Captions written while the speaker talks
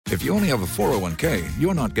If you only have a 401k,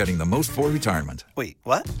 you're not getting the most for retirement. Wait,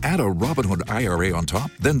 what? Add a Robinhood IRA on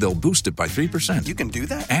top, then they'll boost it by 3%. You can do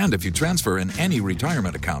that? And if you transfer in any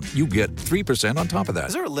retirement account, you get 3% on top of that.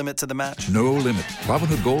 Is there a limit to the match? No limit.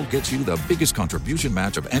 Robinhood Gold gets you the biggest contribution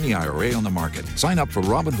match of any IRA on the market. Sign up for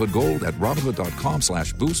Robinhood Gold at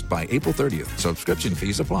Robinhood.com/boost by April 30th. Subscription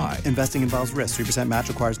fees apply. Investing involves risk. 3% match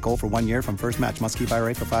requires gold for 1 year from first match. Must keep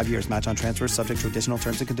IRA for 5 years. Match on transfers subject to additional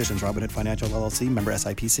terms and conditions. Robinhood Financial LLC, member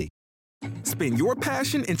SIPC. Spin your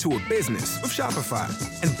passion into a business with Shopify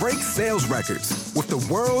and break sales records with the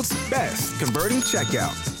world's best converting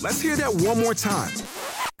checkout. Let's hear that one more time.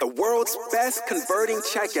 The world's best converting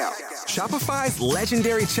checkout. Shopify's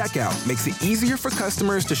legendary checkout makes it easier for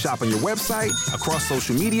customers to shop on your website, across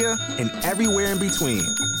social media, and everywhere in between.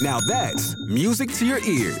 Now that's music to your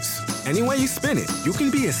ears. Any way you spin it, you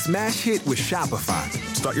can be a smash hit with Shopify.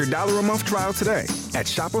 Start your $1 a month trial today at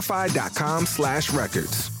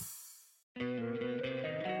shopify.com/records.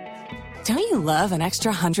 Don't you love an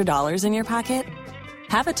extra $100 in your pocket?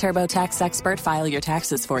 Have a TurboTax expert file your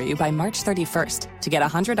taxes for you by March 31st to get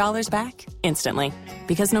 $100 back instantly.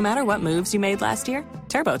 Because no matter what moves you made last year,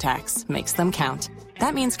 TurboTax makes them count.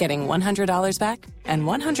 That means getting $100 back and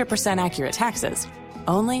 100% accurate taxes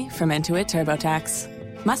only from Intuit TurboTax.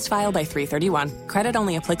 Must file by 3/31. Credit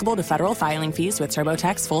only applicable to federal filing fees with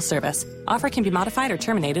TurboTax full service. Offer can be modified or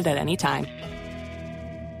terminated at any time.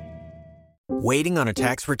 Waiting on a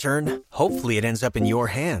tax return? Hopefully it ends up in your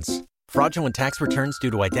hands. Fraudulent tax returns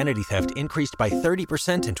due to identity theft increased by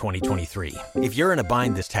 30% in 2023. If you're in a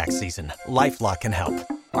bind this tax season, LifeLock can help.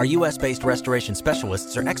 Our U.S.-based restoration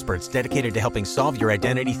specialists are experts dedicated to helping solve your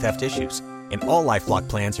identity theft issues. And all LifeLock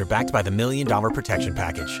plans are backed by the $1 Million Protection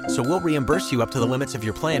Package. So we'll reimburse you up to the limits of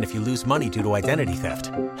your plan if you lose money due to identity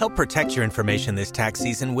theft. Help protect your information this tax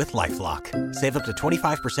season with LifeLock. Save up to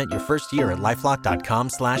 25% your first year at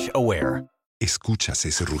LifeLock.com/aware. ¿Escuchas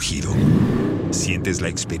ese rugido? ¿Sientes la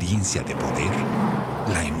experiencia de poder?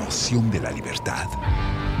 ¿La emoción de la libertad?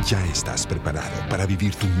 Ya estás preparado para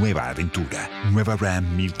vivir tu nueva aventura. Nueva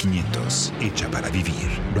Ram 1500, hecha para vivir.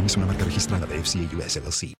 Ram es una marca registrada de FCA US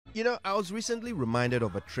LLC. You know, I was recently reminded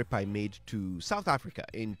of a trip I made to South Africa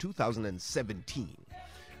in 2017.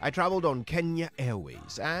 I traveled on Kenya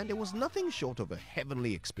Airways, and it was nothing short of a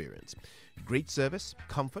heavenly experience. Great service,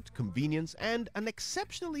 comfort, convenience, and an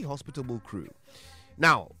exceptionally hospitable crew.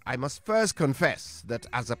 Now, I must first confess that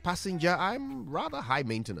as a passenger, I'm rather high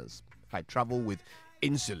maintenance. I travel with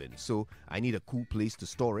insulin, so I need a cool place to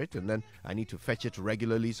store it, and then I need to fetch it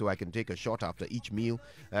regularly so I can take a shot after each meal.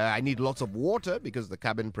 I need lots of water because the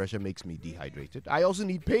cabin pressure makes me dehydrated. I also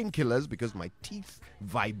need painkillers because my teeth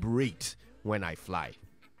vibrate when I fly.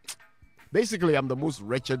 Basically, I'm the most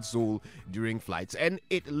wretched soul during flights, and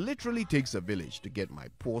it literally takes a village to get my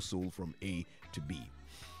poor soul from A to B.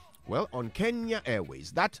 Well, on Kenya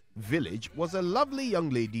Airways, that village was a lovely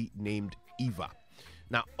young lady named Eva.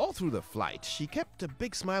 Now, all through the flight, she kept a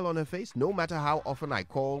big smile on her face, no matter how often I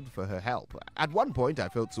called for her help. At one point, I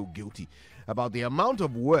felt so guilty about the amount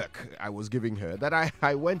of work I was giving her that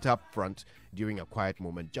I went up front during a quiet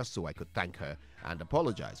moment just so I could thank her and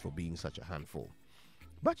apologize for being such a handful.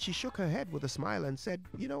 But she shook her head with a smile and said,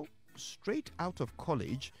 you know, straight out of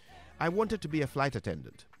college, I wanted to be a flight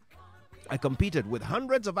attendant. I competed with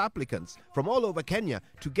hundreds of applicants from all over Kenya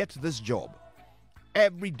to get this job.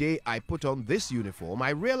 Every day I put on this uniform,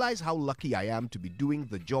 I realize how lucky I am to be doing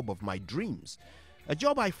the job of my dreams. A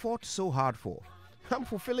job I fought so hard for. I'm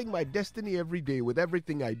fulfilling my destiny every day with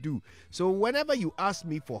everything I do. So whenever you ask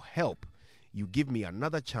me for help, you give me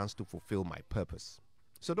another chance to fulfill my purpose.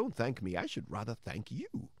 So don't thank me. I should rather thank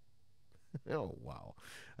you. Oh, wow.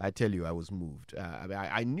 I tell you, I was moved.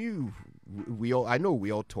 I know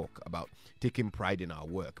we all talk about taking pride in our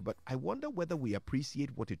work, but I wonder whether we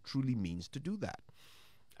appreciate what it truly means to do that.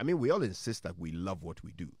 I mean, we all insist that we love what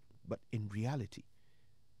we do, but in reality,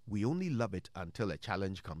 we only love it until a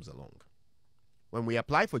challenge comes along. When we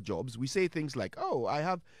apply for jobs, we say things like, oh, I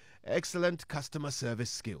have excellent customer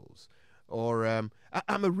service skills, or I'm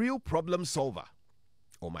a real problem solver.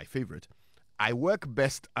 Or my favorite, I work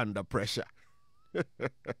best under pressure.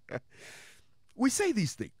 We say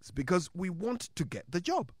these things because we want to get the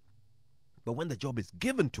job. But when the job is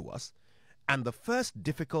given to us and the first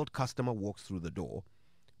difficult customer walks through the door,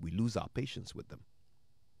 we lose our patience with them.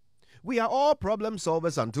 We are all problem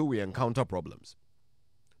solvers until we encounter problems.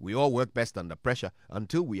 We all work best under pressure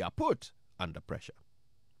until we are put under pressure.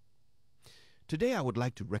 Today I would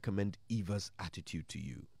like to recommend Eva's attitude to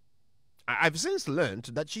you. I've since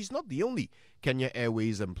learned that she's not the only Kenya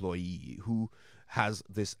Airways employee who has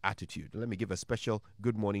this attitude. Let me give a special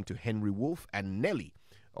good morning to Henry Wolf and Nellie,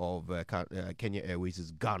 of Kenya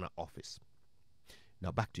Airways' Ghana office.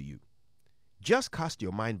 Now back to you. Just cast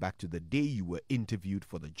your mind back to the day you were interviewed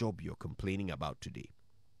for the job you're complaining about today.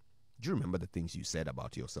 Do you remember the things you said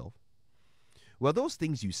about yourself? Well, those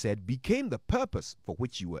things you said became the purpose for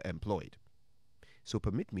which you were employed. So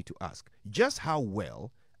permit me to ask, just how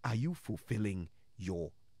well are you fulfilling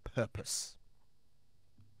your purpose?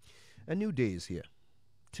 A new day is here.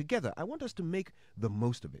 Together, I want us to make the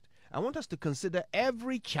most of it. I want us to consider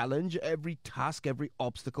every challenge, every task, every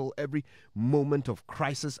obstacle, every moment of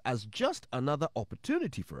crisis as just another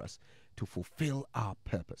opportunity for us to fulfill our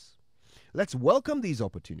purpose. Let's welcome these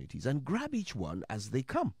opportunities and grab each one as they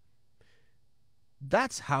come.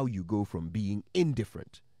 That's how you go from being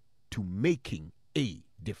indifferent to making a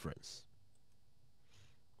difference.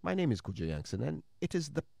 My name is Kojo Yankson, and it is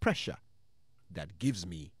the pressure that gives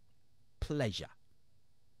me pleasure.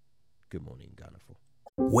 Good morning, Ghana.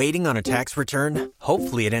 Waiting on a tax return?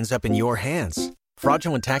 Hopefully it ends up in your hands.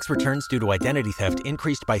 Fraudulent tax returns due to identity theft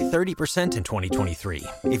increased by 30% in 2023.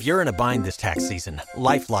 If you're in a bind this tax season,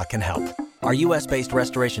 LifeLock can help. Our U.S.-based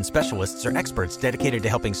restoration specialists are experts dedicated to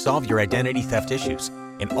helping solve your identity theft issues.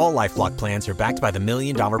 And all LifeLock plans are backed by the $1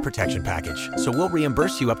 Million Protection Package. So we'll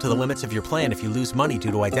reimburse you up to the limits of your plan if you lose money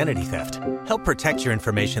due to identity theft. Help protect your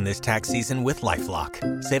information this tax season with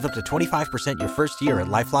LifeLock. Save up to 25% your first year at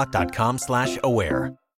LifeLock.com/aware.